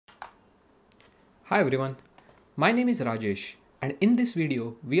Hi everyone, my name is Rajesh and in this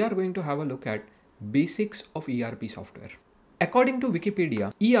video we are going to have a look at basics of ERP software. According to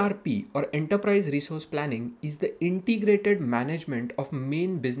Wikipedia, ERP or Enterprise Resource Planning is the integrated management of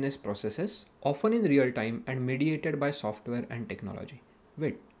main business processes, often in real time and mediated by software and technology.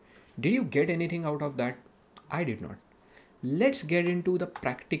 Wait, did you get anything out of that? I did not. Let's get into the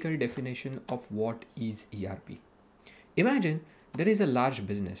practical definition of what is ERP. Imagine there is a large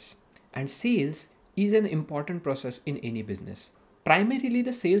business and sales is an important process in any business. Primarily,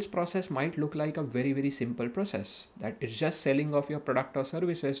 the sales process might look like a very simple process that is just selling of your product or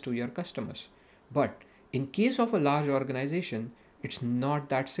services to your customers. But in case of a large organization, it's not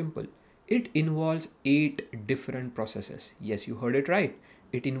that simple. It involves 8 different processes. Yes, you heard it right.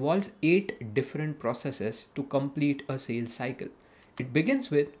 It involves 8 different processes to complete a sales cycle. It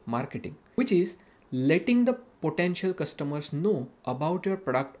begins with marketing, which is letting the potential customers know about your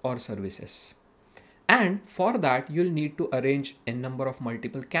product or services. And for that, you'll need to arrange a number of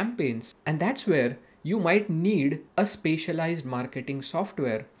multiple campaigns. And that's where you might need a specialized marketing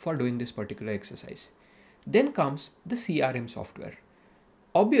software for doing this particular exercise. Then comes the CRM software.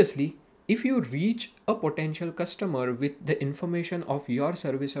 Obviously, if you reach a potential customer with the information of your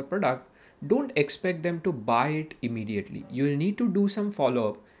service or product, don't expect them to buy it immediately. You'll need to do some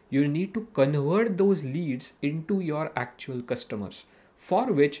follow-up. You'll need to convert those leads into your actual customers,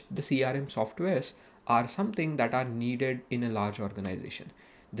 for which the CRM softwares are something that are needed in a large organization.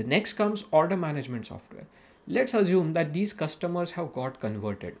 The next comes order management software. Let's assume that these customers have got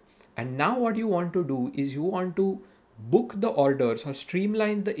converted. And now what you want to do is you want to book the orders or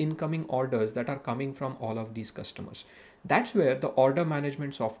streamline the incoming orders that are coming from all of these customers. That's where the order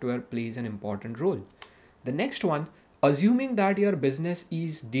management software plays an important role. The next one, assuming that your business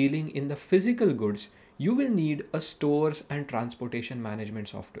is dealing in the physical goods, you will need a stores and transportation management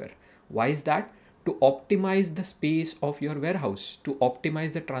software. Why is that? To optimize the space of your warehouse, to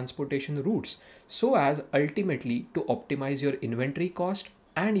optimize the transportation routes, so as ultimately to optimize your inventory cost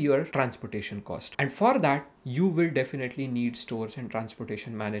and your transportation cost. And for that, you will definitely need stores and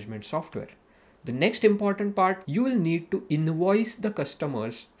transportation management software. The next important part, you will need to invoice the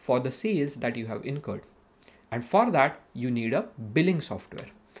customers for the sales that you have incurred. And for that, you need a billing software.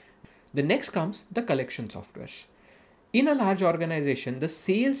 The next comes the collection softwares. In a large organization, the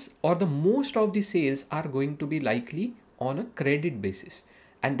sales or the most of the sales are going to be likely on a credit basis.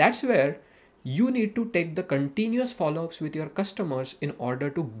 And that's where you need to take the continuous follow-ups with your customers in order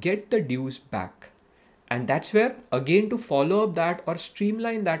to get the dues back. And that's where, again, to follow up that or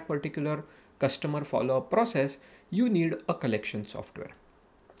streamline that particular customer follow-up process, you need a collection software.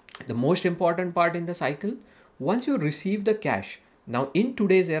 The most important part in the cycle, once you receive the cash, now in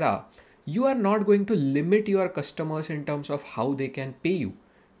today's era, you are not going to limit your customers in terms of how they can pay you.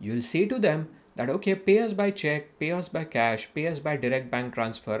 You'll say to them that, okay, pay us by check, pay us by cash, pay us by direct bank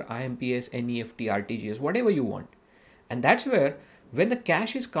transfer, IMPS, NEFT, RTGS, whatever you want. And that's where when the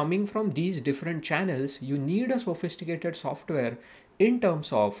cash is coming from these different channels, you need a sophisticated software in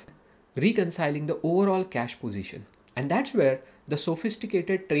terms of reconciling the overall cash position. And that's where the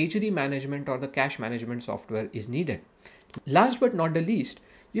sophisticated treasury management or the cash management software is needed. Last but not the least,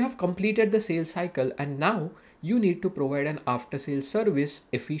 you have completed the sales cycle and now you need to provide an after-sales service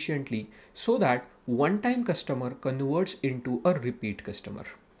efficiently so that one-time customer converts into a repeat customer.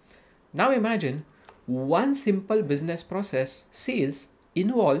 Now imagine one simple business process, sales,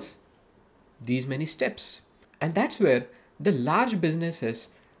 involves these many steps. And that's where the large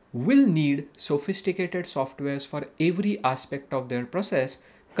businesses will need sophisticated softwares for every aspect of their process,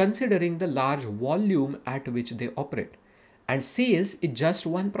 considering the large volume at which they operate. And sales is just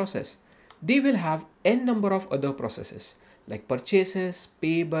one process. They will have n number of other processes like purchases,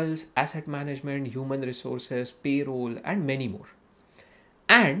 payables, asset management, human resources, payroll, and many more.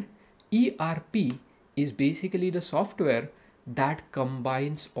 And ERP is basically the software that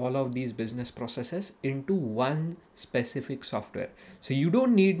combines all of these business processes into one specific software. So you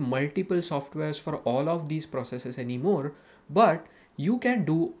don't need multiple softwares for all of these processes anymore, but you can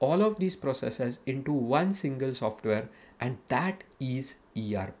do all of these processes into one single software, and that is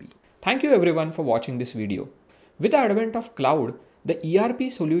ERP. Thank you everyone for watching this video. With the advent of cloud, the ERP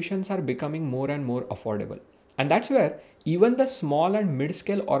solutions are becoming more and more affordable. And that's where even the small and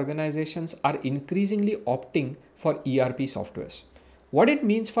mid-scale organizations are increasingly opting for ERP softwares. What it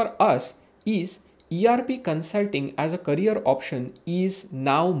means for us is ERP consulting as a career option is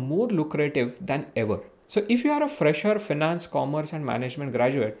now more lucrative than ever. So if you are a fresher finance, commerce, and management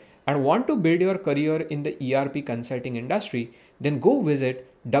graduate and want to build your career in the ERP consulting industry, then go visit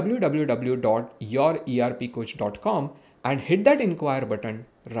www.yourerpcoach.com and hit that inquire button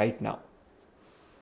right now.